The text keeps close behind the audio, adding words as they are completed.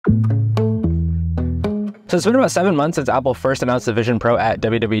So it's been about 7 months since Apple first announced the Vision Pro at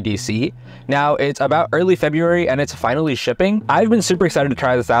WWDC. Now it's about early February and it's finally shipping. I've been super excited to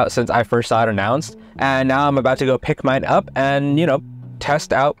try this out since I first saw it announced, and now I'm about to go pick mine up and, you know,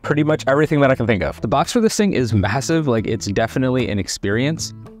 test out pretty much everything that I can think of. The box for this thing is massive. Like, it's definitely an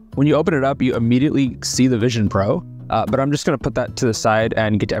experience. When you open it up, you immediately see the Vision Pro. But I'm just going to put that to the side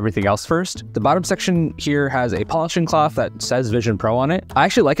and get to everything else first. The bottom section here has a polishing cloth that says Vision Pro on it. I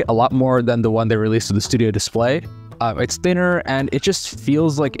actually like it a lot more than the one they released with the Studio display. It's thinner and it just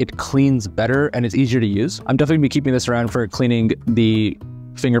feels like it cleans better and it's easier to use. I'm definitely going to be keeping this around for cleaning the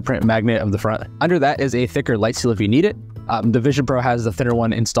fingerprint magnet of the front. Under that is a thicker light seal if you need it. The Vision Pro has the thinner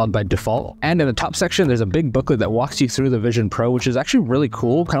one installed by default. And in the top section, there's a big booklet that walks you through the Vision Pro, which is actually really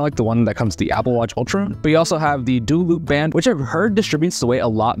cool, kind of like the one that comes to the Apple Watch Ultra. But you also have the dual loop band, which I've heard distributes the weight a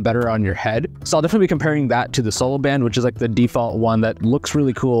lot better on your head. So I'll definitely be comparing that to the Solo band, which is like the default one that looks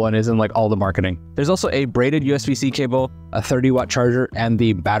really cool and is in like all the marketing. There's also a braided USB-C cable, a 30-watt charger, and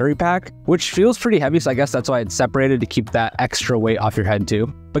the battery pack, which feels pretty heavy, so I guess that's why it's separated to keep that extra weight off your head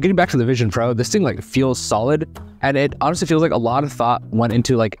too. But getting back to the Vision Pro, this thing like feels solid, and it honestly feels like a lot of thought went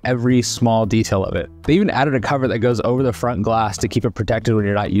into like every small detail of it. They even added a cover that goes over the front glass to keep it protected when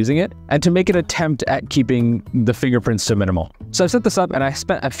you're not using it, and to make an attempt at keeping the fingerprints to minimal. So I've set this up and I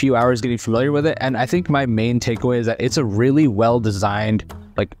spent a few hours getting familiar with it, and I think my main takeaway is that it's a really well-designed,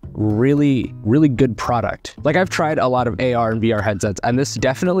 like really good product. Like, I've tried a lot of AR and VR headsets, and this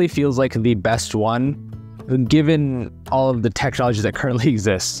definitely feels like the best one given all of the technologies that currently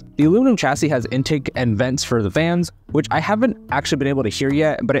exist. The aluminum chassis has intake and vents for the fans, which I haven't actually been able to hear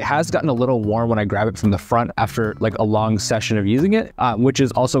yet, but it has gotten a little warm when I grab it from the front after like a long session of using it, which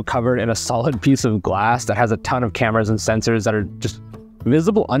is also covered in a solid piece of glass that has a ton of cameras and sensors that are just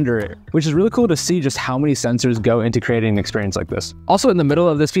visible under it, which is really cool to see just how many sensors go into creating an experience like this. Also in the middle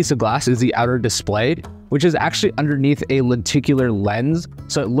of this piece of glass is the outer display, which is actually underneath a lenticular lens.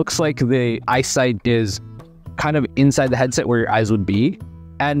 So it looks like the eyesight is kind of inside the headset where your eyes would be.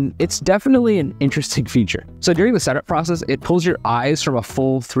 And it's definitely an interesting feature. So during the setup process, it pulls your eyes from a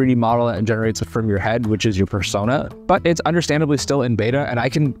full 3D model that it generates from your head, which is your persona, but it's understandably still in beta, and I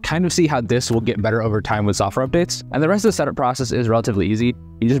can kind of see how this will get better over time with software updates. And the rest of the setup process is relatively easy.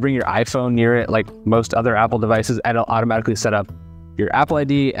 You just bring your iPhone near it like most other Apple devices, and it'll automatically set up your Apple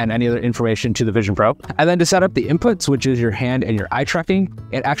ID and any other information to the Vision Pro. And then to set up the inputs, which is your hand and your eye tracking,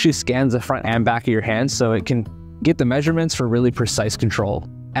 it actually scans the front and back of your hand so it can get the measurements for really precise control.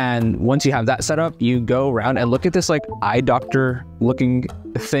 And once you have that set up, you go around and look at this like eye doctor looking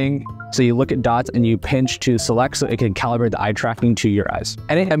thing. So you look at dots and you pinch to select so it can calibrate the eye tracking to your eyes.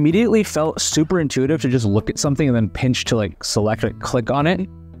 And it immediately felt super intuitive to just look at something and then pinch to like select it, click on it.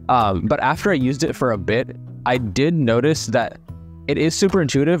 But after I used it for a bit, I did notice that it is super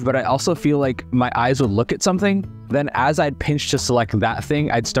intuitive, but I also feel like my eyes would look at something. Then as I'd pinch to select that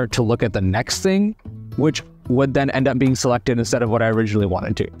thing, I'd start to look at the next thing, which would then end up being selected instead of what I originally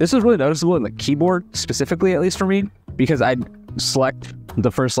wanted to. This is really noticeable in the keyboard, specifically, at least for me, because I'd select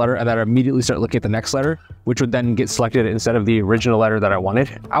the first letter and then I'd immediately start looking at the next letter, which would then get selected instead of the original letter that I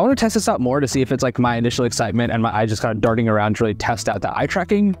wanted. I want to test this out more to see if it's like my initial excitement and my eyes just kind of darting around to really test out the eye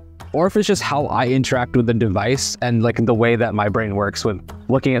tracking, or if it's just how I interact with the device and like the way that my brain works with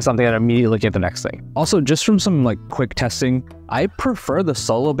looking at something and immediately looking at the next thing. Also, just from some like quick testing, I prefer the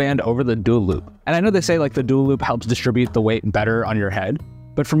Solo band over the dual loop. And I know they say like the dual loop helps distribute the weight better on your head,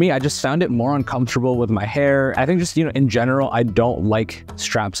 but for me, I just found it more uncomfortable with my hair. I think just, you know, in general, I don't like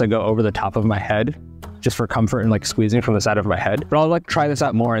straps that go over the top of my head just for comfort and like squeezing from the side of my head. But I'll like try this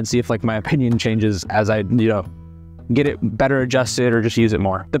out more and see if like my opinion changes as I, you know, get it better adjusted or just use it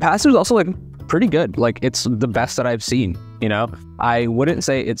more. The pass-through is also like pretty good. Like, it's the best that I've seen, you know? I wouldn't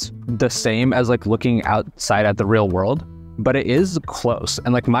say it's the same as like looking outside at the real world, but it is close.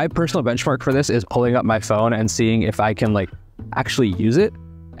 And like my personal benchmark for this is pulling up my phone and seeing if I can like actually use it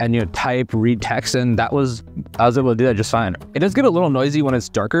and, you know, type, read text, and I was able to do that just fine. It does get a little noisy when it's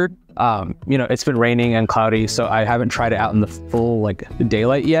darker. You know, it's been raining and cloudy, so I haven't tried it out in the full like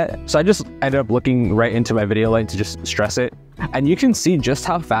daylight yet. So I just ended up looking right into my video light to just stress it. And you can see just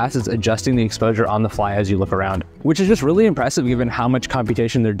how fast it's adjusting the exposure on the fly as you look around, which is just really impressive given how much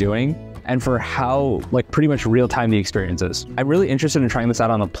computation they're doing and for how like pretty much real time the experience is. I'm really interested in trying this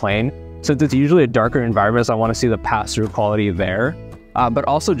out on a plane, since it's usually a darker environment, so I want to see the pass-through quality there. But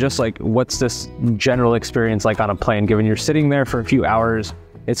also just like, what's this general experience like on a plane, given you're sitting there for a few hours,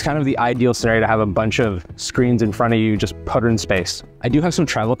 It's kind of the ideal scenario to have a bunch of screens in front of you, just put in space. I do have some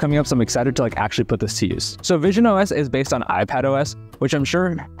travel coming up, so I'm excited to actually put this to use. So Vision OS is based on iPadOS, which I'm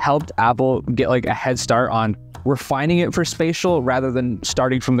sure helped Apple get a head start on refining it for spatial rather than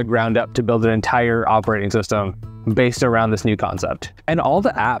starting from the ground up to build an entire operating system based around this new concept. And all the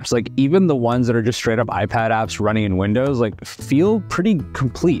apps, even the ones that are just straight up iPad apps running in Windows, feel pretty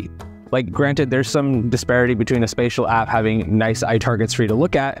complete. Granted, there's some disparity between a spatial app having nice eye targets for you to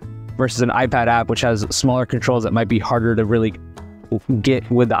look at versus an iPad app, which has smaller controls that might be harder to really get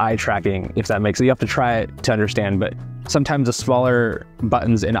with the eye tracking, if that makes it. You have to try it to understand, but sometimes the smaller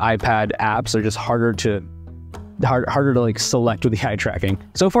buttons in iPad apps are just harder to select with the eye tracking.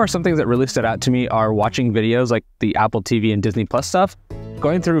 So far, some things that really stood out to me are watching videos like the Apple TV and Disney Plus stuff,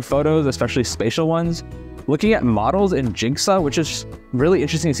 going through photos, especially spatial ones, looking at models in Jigsaw, which is really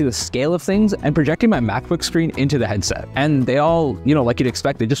interesting to see the scale of things, and projecting my MacBook screen into the headset. And they all, like you'd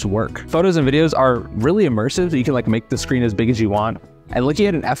expect, they just work. Photos and videos are really immersive, so you can make the screen as big as you want. And looking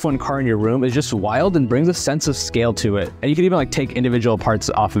at an F1 car in your room is just wild and brings a sense of scale to it. And you can even take individual parts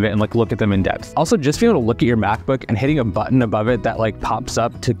off of it and look at them in depth. Also, just being able to look at your MacBook and hitting a button above it that pops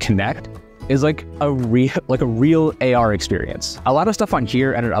up to connect is a real AR experience. A lot of stuff on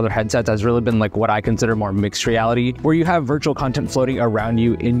here and in other headsets has really been what I consider more mixed reality, where you have virtual content floating around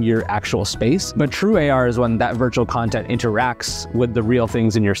you in your actual space. But true AR is when that virtual content interacts with the real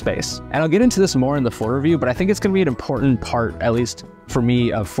things in your space. And I'll get into this more in the full review, but I think it's going to be an important part, at least for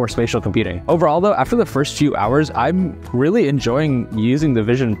me, for spatial computing. Overall though, after the first few hours, I'm really enjoying using the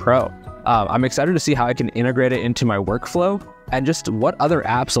Vision Pro. I'm excited to see how I can integrate it into my workflow and just what other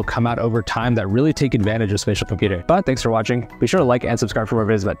apps will come out over time that really take advantage of spatial computing. But thanks for watching. Be sure to like and subscribe for more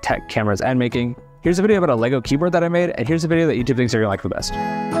videos about tech, cameras, and making. Here's a video about a Lego keyboard that I made, and here's a video that YouTube thinks you're gonna like the best.